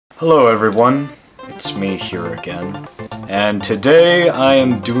Hello everyone, it's me here again, and today I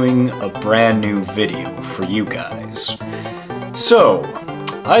am doing a brand new video for you guys. So,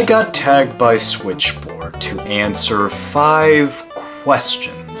 I got tagged by Switchboard to answer 5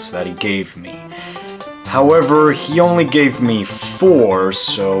 questions that he gave me. However, he only gave me 4,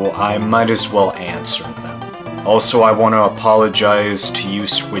 so I might as well answer them. Also, I want to apologize to you,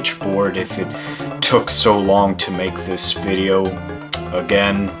 Switchboard, if it took so long to make this video.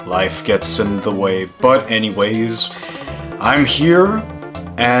 Again, life gets in the way, but anyways, I'm here,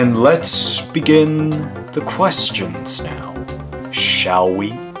 and let's begin the questions now, shall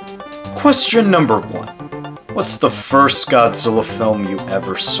we? Question number 1. What's the first Godzilla film you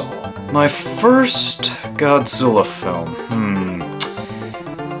ever saw? My first Godzilla film,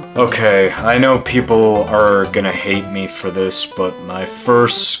 Okay, I know people are gonna hate me for this, but my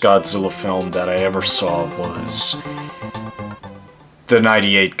first Godzilla film that I ever saw was the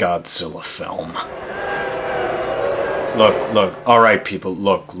 '98 Godzilla film. Look, alright people,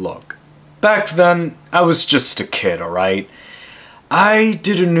 look. Back then, I was just a kid, alright? I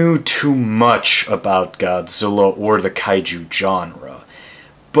didn't know too much about Godzilla or the Kaiju genre.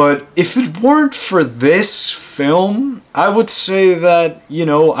 But if it weren't for this film, I would say that,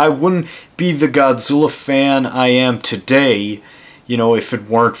 I wouldn't be the Godzilla fan I am today, if it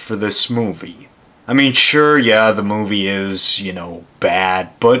weren't for this movie. I mean, sure, yeah, the movie is, bad,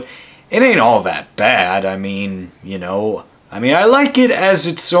 but it ain't all that bad. I mean, I like it as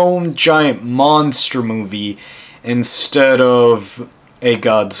its own giant monster movie instead of a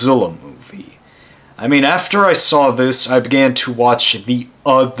Godzilla movie. I mean, after I saw this, I began to watch the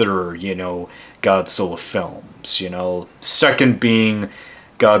other, Godzilla films, Second being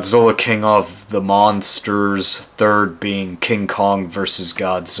Godzilla King of the Monsters, third being King Kong vs.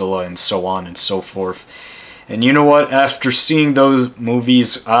 Godzilla, and so on and so forth. And you know what? After seeing those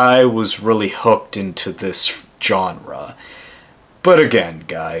movies, I was really hooked into this genre. But again,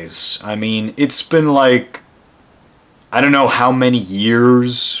 guys, I mean, it's been like, I don't know how many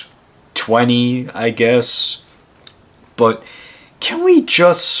years, 20, I guess. But can we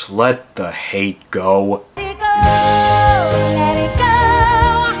just let the hate go? Let it go, let it go.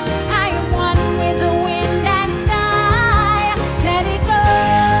 I am one with the wind and sky. Let it go,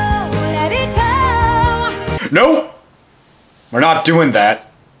 let it go. Nope! We're not doing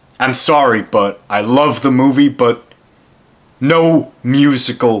that. I'm sorry, but I love the movie, but no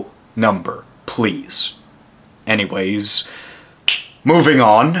musical number, please. Anyways, moving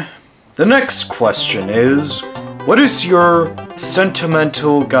on. The next question is, what is your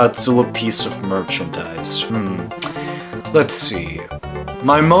sentimental Godzilla piece of merchandise? Let's see.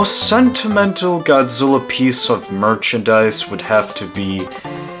 My most sentimental Godzilla piece of merchandise would have to be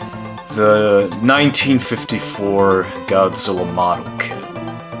the 1954 Godzilla model kit.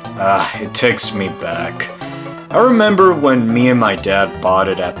 It takes me back. I remember when me and my dad bought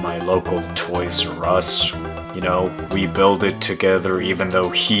it at my local Toys R Us. We built it together even though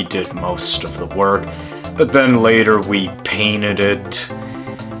he did most of the work. But then later we painted it.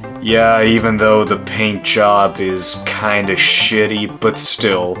 Yeah, even though the paint job is kinda shitty, but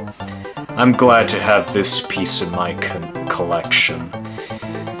still, I'm glad to have this piece in my collection.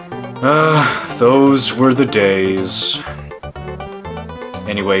 Those were the days.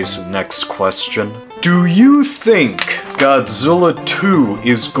 Anyways, next question. Do you think Godzilla 2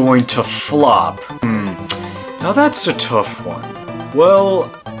 is going to flop? Now that's a tough one.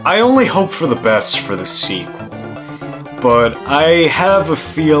 Well, I only hope for the best for the sequel, but I have a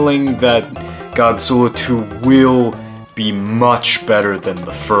feeling that Godzilla 2 will be much better than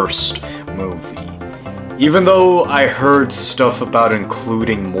the first movie. Even though I heard stuff about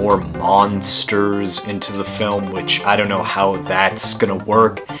including more monsters into the film, which I don't know how that's gonna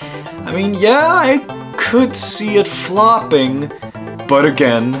work. I mean, yeah, I could see it flopping, but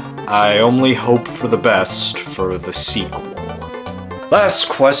again, I only hope for the best for the sequel. Last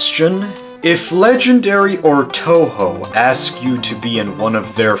question. If Legendary or Toho ask you to be in one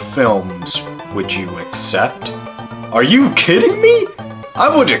of their films, would you accept? Are you kidding me? I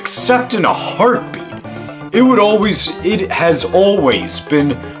would accept in a heartbeat. It has always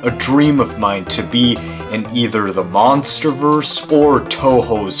been a dream of mine to be in either the MonsterVerse or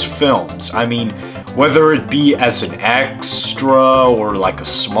Toho's films. I mean, whether it be as an extra or like a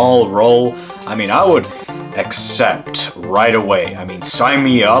small role, I mean, I would accept right away. I mean, sign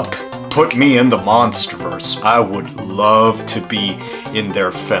me up, put me in the MonsterVerse. I would love to be in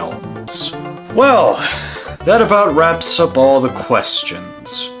their films. Well, that about wraps up all the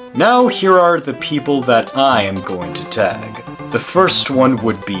questions. Now here are the people that I am going to tag. The first one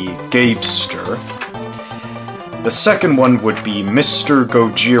would be Gabester. The second one would be Mr.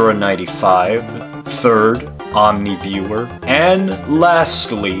 Gojira 95, third, OmniViewer, and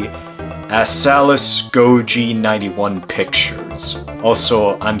lastly, Asalis Goji 91 Pictures.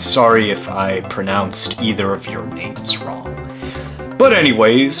 Also, I'm sorry if I pronounced either of your names wrong. But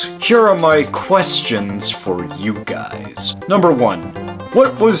anyways, here are my questions for you guys. Number 1.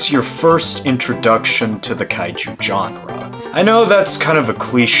 What was your first introduction to the kaiju genre? I know that's kind of a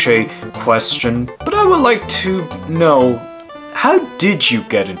cliche question, but I would like to know, how did you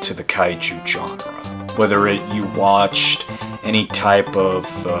get into the kaiju genre? Whether you watched any type of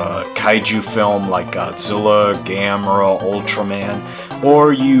kaiju film like Godzilla, Gamera, Ultraman,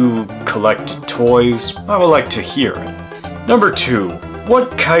 or you collected toys, I would like to hear it. Number 2.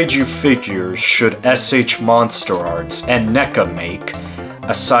 What kaiju figures should SH Monster Arts and NECA make,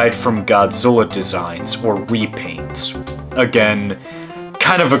 aside from Godzilla designs or repaints? Again,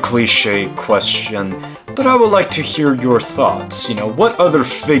 kind of a cliche question, but I would like to hear your thoughts. You know, what other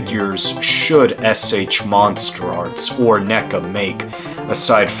figures should SH Monster Arts or NECA make,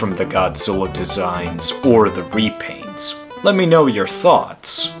 aside from the Godzilla designs or the repaints? Let me know your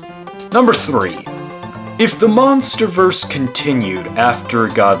thoughts. Number 3. If the Monsterverse continued after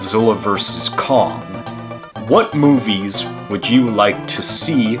Godzilla vs. Kong, what movies would you like to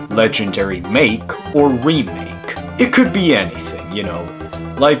see Legendary make or remake? It could be anything, you know.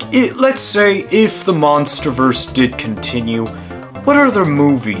 Like, let's say if the Monsterverse did continue, what other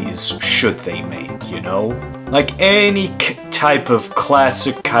movies should they make, you know? Like any type of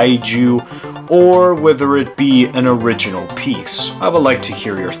classic kaiju, or whether it be an original piece. I would like to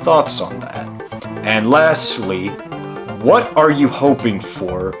hear your thoughts on that. And lastly, what are you hoping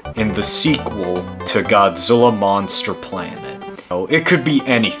for in the sequel to Godzilla Monster Planet? You know, it could be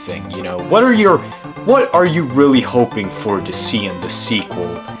anything, you know. What are you really hoping for to see in the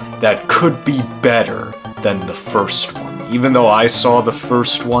sequel that could be better than the first one? Even though I saw the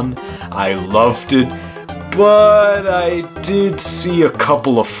first one, I loved it, but I did see a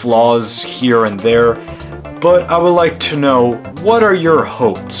couple of flaws here and there. But I would like to know, what are your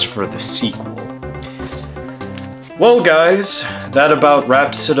hopes for the sequel? Well guys, that about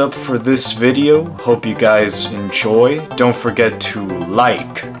wraps it up for this video. Hope you guys enjoy. Don't forget to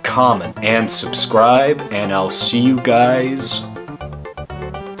like, comment, and subscribe, and I'll see you guys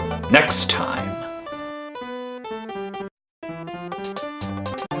next time.